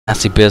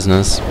nasty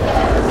business.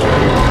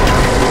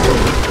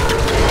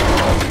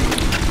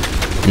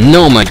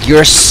 Nomad,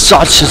 you're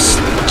such a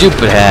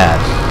stupid head.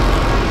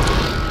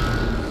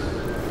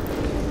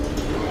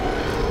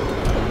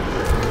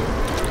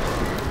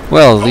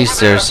 Well, at least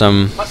there's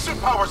some. My suit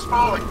power's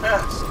falling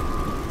fast.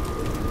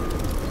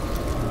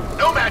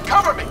 Nomad,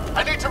 cover me!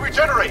 I need to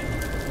regenerate.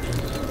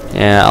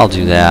 Yeah, I'll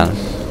do that.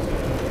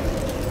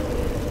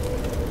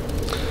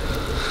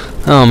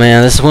 Oh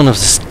man, this is one of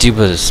the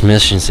stupidest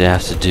missions you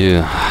have to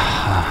do.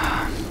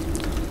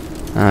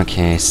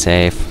 Okay,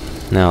 save.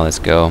 Now let's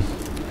go.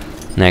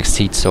 Next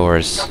heat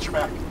source. Got your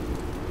back.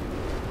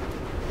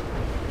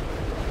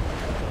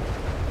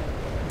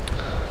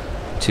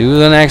 To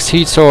the next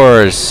heat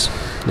source.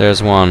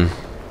 There's one.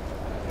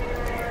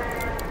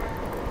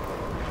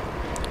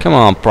 Come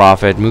on,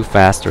 Prophet, move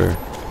faster.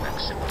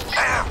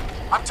 Damn!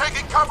 I'm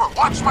taking cover.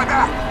 Watch my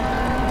back.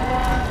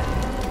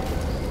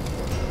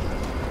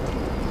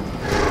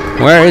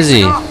 Where is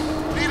he?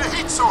 Need a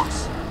heat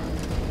source.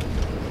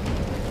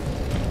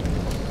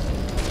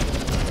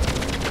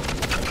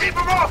 Keep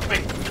him off me.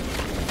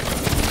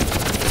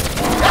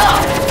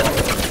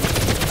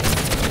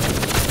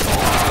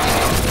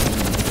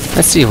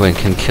 Let's see if we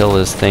can kill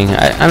this thing.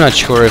 I'm not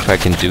sure if I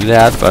can do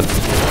that, but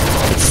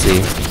let's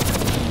see.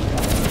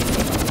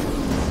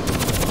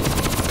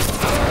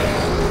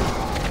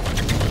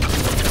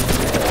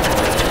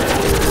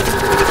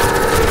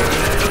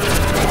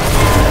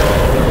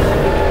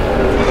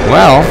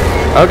 Well,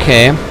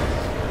 okay.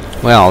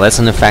 Well, that's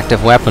an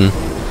effective weapon.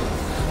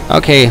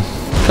 Okay,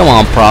 come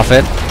on,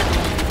 Prophet.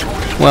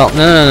 Well,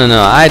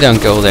 no, I don't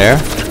go there.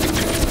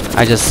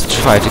 I just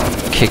try to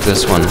kick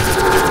this one.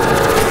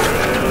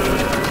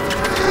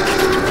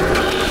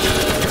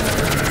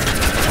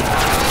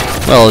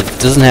 Well, it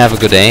doesn't have a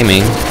good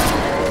aiming.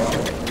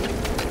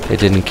 It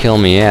didn't kill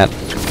me yet.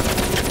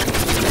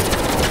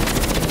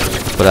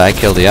 But I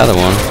killed the other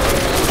one.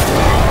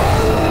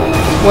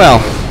 Well,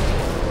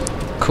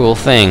 cool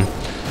thing.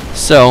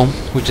 So,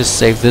 we just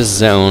saved this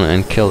zone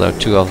and killed our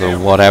two of the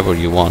whatever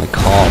you want to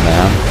call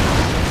them.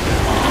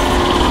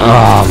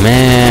 Oh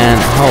man,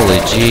 holy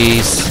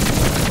jeez.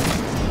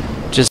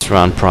 Just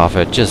run,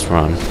 Prophet, just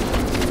run.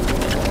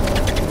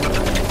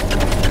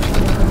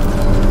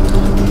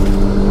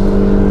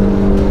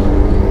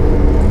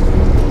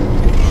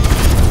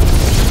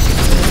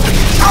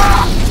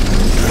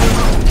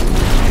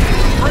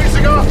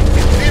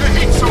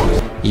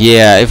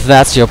 Yeah, if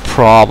that's your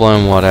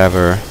problem,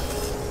 whatever.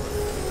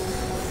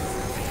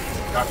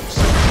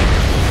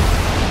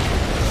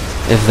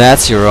 If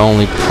that's your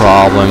only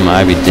problem,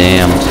 I'd be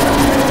damned.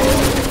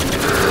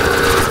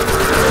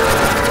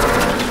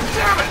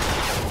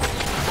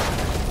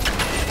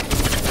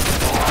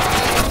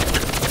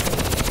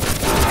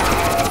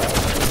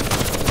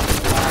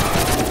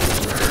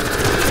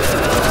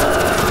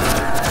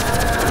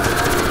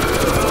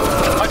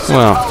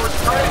 Well,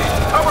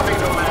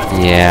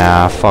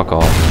 yeah, fuck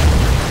off.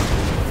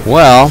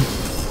 Well,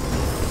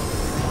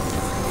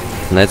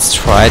 let's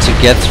try to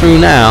get through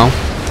now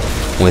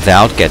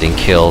without getting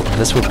killed.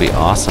 This would be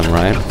awesome,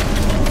 right?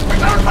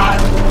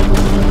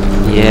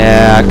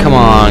 Yeah, come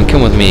on,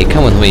 come with me,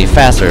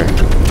 faster.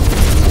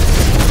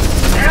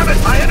 Damn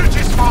it, my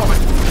energy's falling.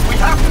 We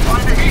have to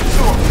find a heat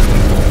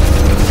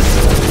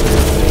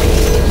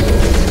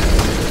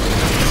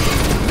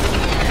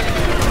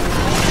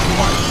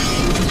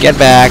source. Get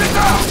back.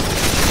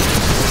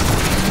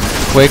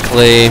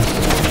 Quickly.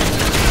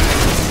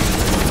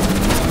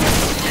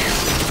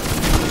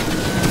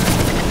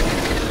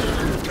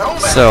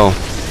 So,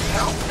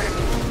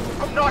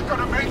 I'm not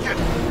gonna make it.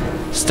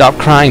 Stop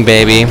crying,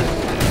 baby.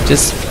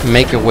 Just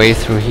make your way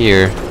through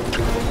here.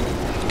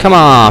 Come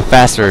on,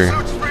 faster.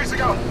 Suit's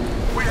freezing up.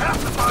 We have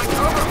to find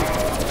cover.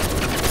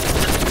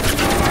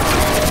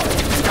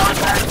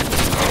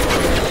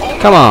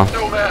 Come on.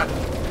 Nomad.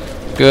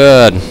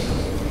 Good. I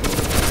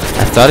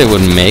thought it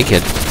wouldn't make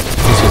it.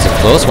 This was a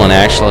close one,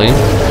 actually.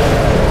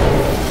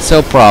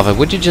 So, Prophet,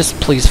 would you just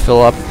please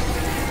fill up?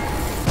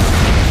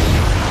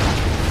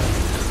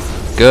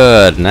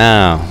 Good.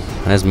 Now,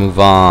 let's move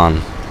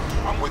on.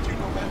 I'm with you,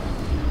 Nomad.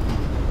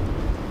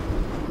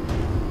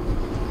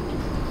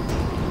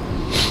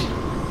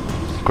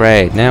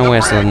 Great. Now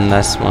where's the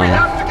next We one?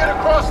 have to get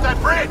across that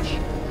bridge.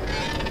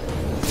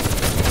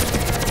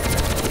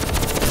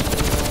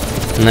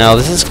 Now,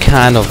 this is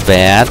kind of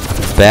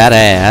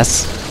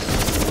badass,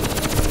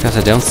 because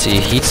I don't see a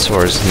heat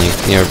source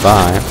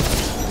nearby.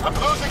 I'm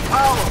losing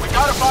power. We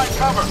gotta find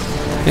cover.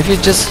 If you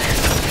just...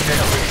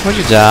 Would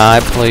you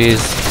die,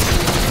 please?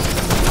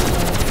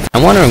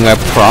 I'm wondering where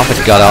Prophet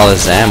got all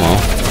his ammo.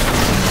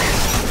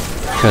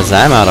 Because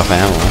I'm out of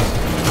ammo.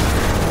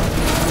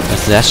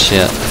 What's that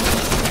shit?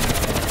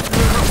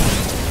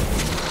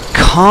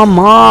 Come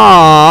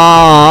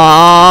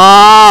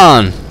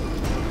on!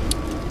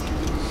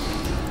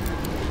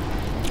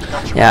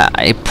 Yeah,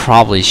 I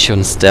probably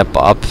shouldn't step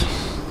onto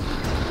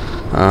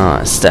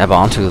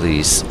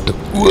these,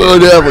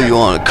 whatever you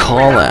want to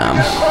call them,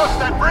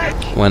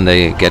 when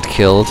they get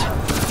killed.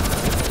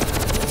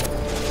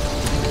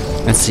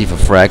 Let's see if a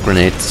frag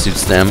grenade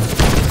suits them.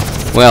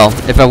 Well,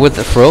 if I would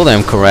throw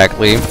them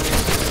correctly,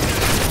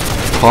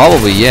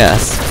 probably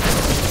yes.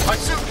 My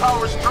suit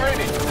power's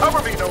draining.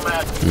 Cover me,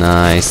 Nomad.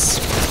 Nice.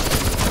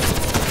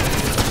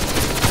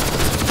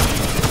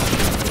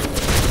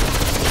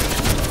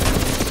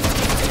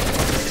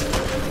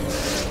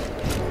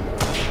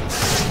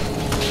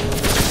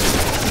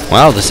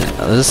 Wow, this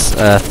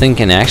thing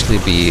can actually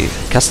be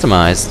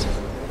customized.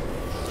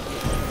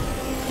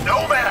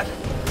 Nomad!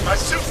 My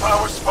suit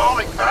power's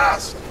falling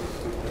fast.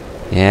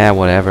 Yeah,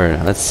 whatever.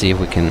 Let's see if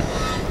we can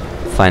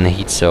find a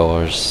heat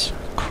source.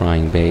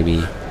 Crying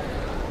baby.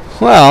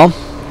 Well,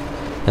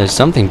 there's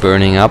something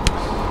burning up.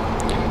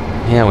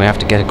 Yeah, we have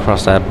to get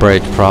across that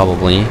bridge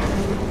probably.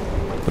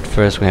 But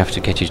first we have to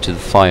get you to the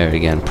fire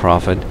again,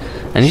 Prophet.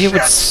 And you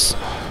would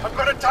I'm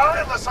gonna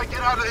die unless I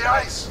get out of the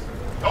ice.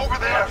 Over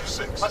there,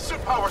 6. My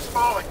suit power's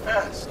falling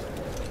fast.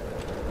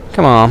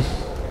 come on.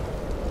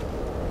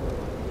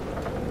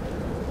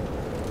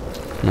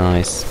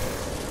 Nice.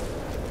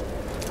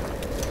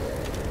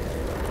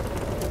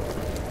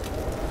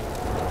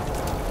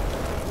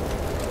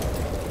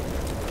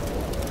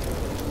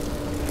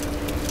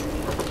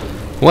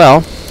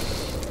 Well,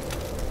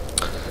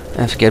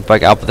 I have to get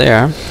back up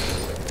there.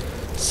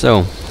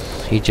 So,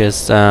 he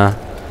just Okay,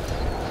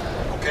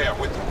 I'm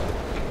with you.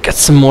 got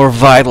some more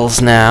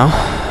vitals now.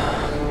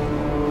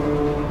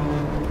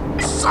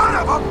 Son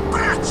of a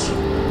bitch!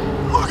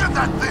 Look at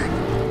that thing!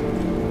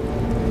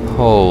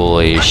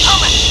 Holy They're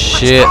coming!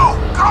 shit.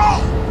 Let's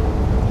go!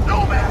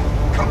 Nomad!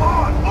 Come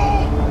on,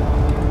 move!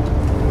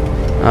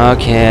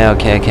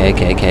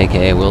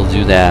 Okay, we'll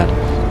do that.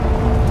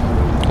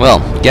 Well,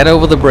 get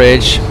over the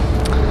bridge.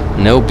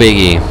 No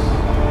biggie.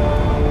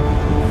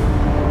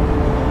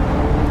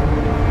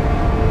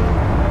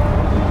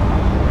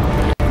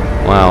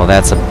 Wow,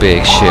 that's a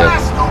big ship.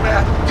 Fast,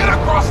 Nomad! Get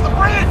across the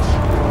bridge!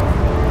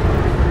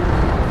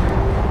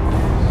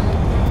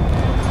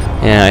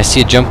 Yeah, I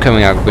see a jump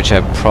coming out, which I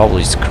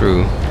probably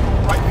screw.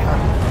 Right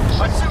behind you.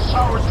 My suit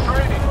power's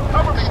draining.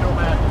 Cover me,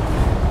 Nomad.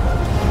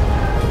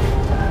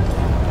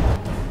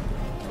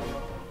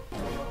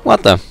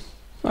 What the?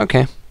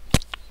 Okay.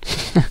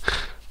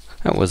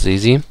 That was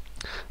easy.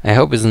 I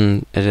hope it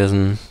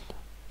isn't.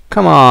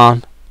 Come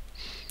on.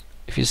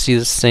 If you see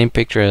the same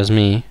picture as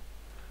me.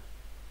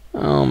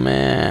 Oh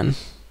man.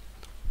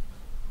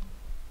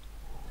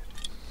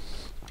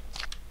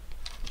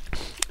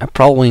 I'm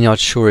probably not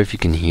sure if you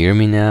can hear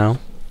me now.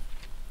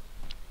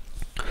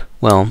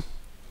 Well,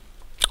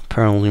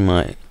 apparently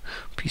my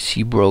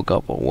PC broke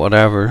up or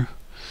whatever.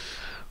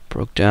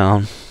 Broke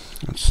down.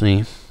 Let's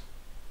see.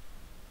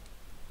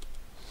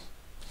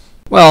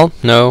 Well,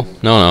 no.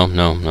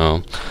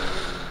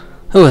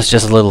 It was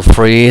just a little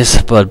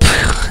freeze, but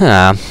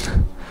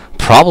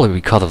probably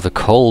because of the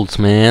cold,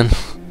 man.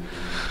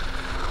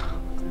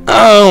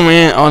 Oh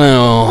man, oh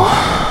no.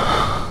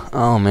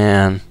 Oh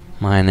man,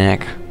 my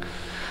neck.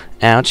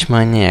 Ouch,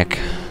 my neck.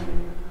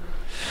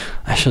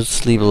 I should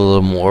sleep a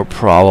little more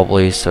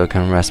probably so I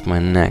can rest my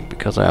neck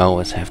because I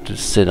always have to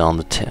sit on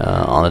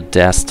the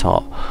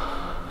desktop.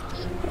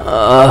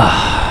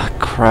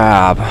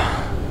 Crap.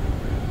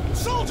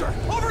 Soldier,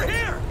 over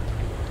here!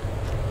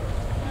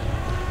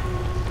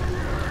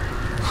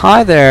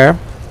 Hi there.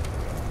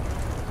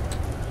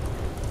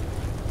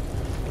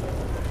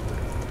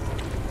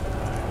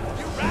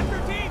 You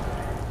Raptor team?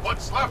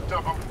 What's left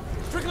of them?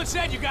 Strickland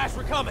said you guys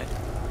were coming.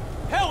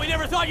 Hell, we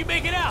never thought you'd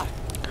make it out.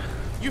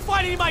 You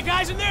find any of my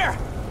guys in there?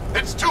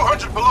 It's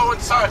 200 below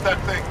inside that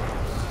thing.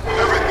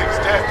 Everything's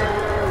dead.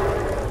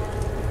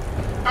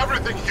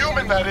 Everything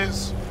human, that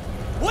is.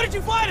 What did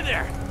you find in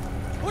there?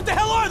 What the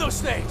hell are those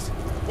things?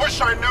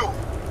 Wish I knew.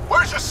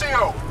 Where's your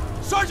CO?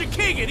 Sergeant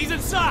Keegan, he's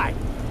inside.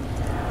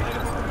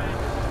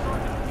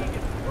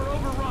 We're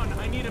overrun.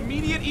 I need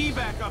immediate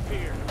evac up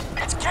here.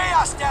 It's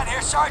chaos down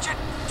here, Sergeant.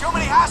 Too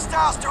many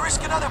hostiles to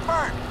risk another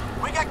burn.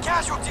 We got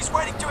casualties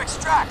waiting to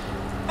extract.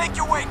 Make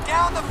your way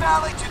down the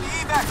valley to the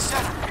evac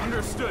center.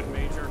 Understood,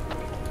 Major.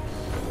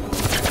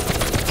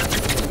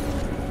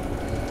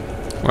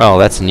 Well,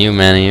 that's a new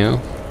menu.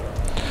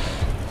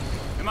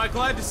 Am I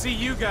glad to see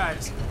you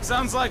guys?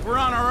 Sounds like we're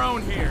on our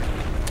own here.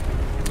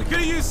 We could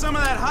have used some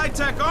of that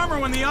high-tech armor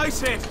when the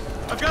ice hit.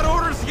 I've got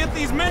orders to get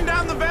these men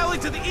down the valley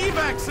to the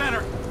evac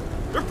center.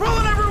 They're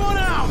pulling everyone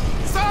out.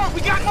 Sir,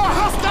 we got more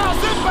hostiles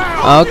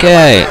inbound!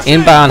 Okay,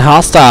 inbound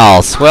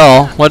hostiles.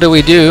 Well, what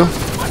do?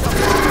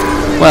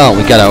 Well,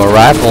 we got our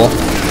rifle.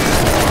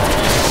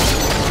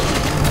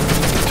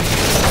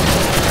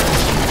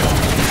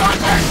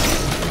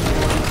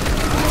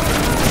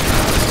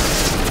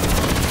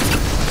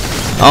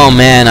 Oh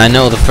man, I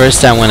know the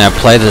first time when I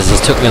played this,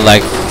 it took me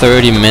like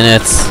 30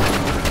 minutes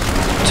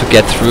to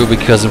get through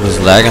because it was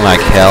lagging like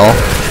hell.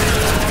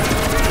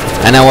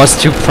 And I was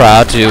too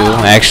proud to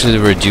actually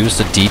reduce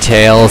the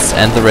details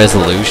and the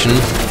resolution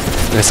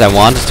because I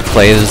wanted to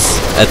play this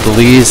at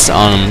least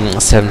on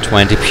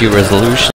 720p resolution.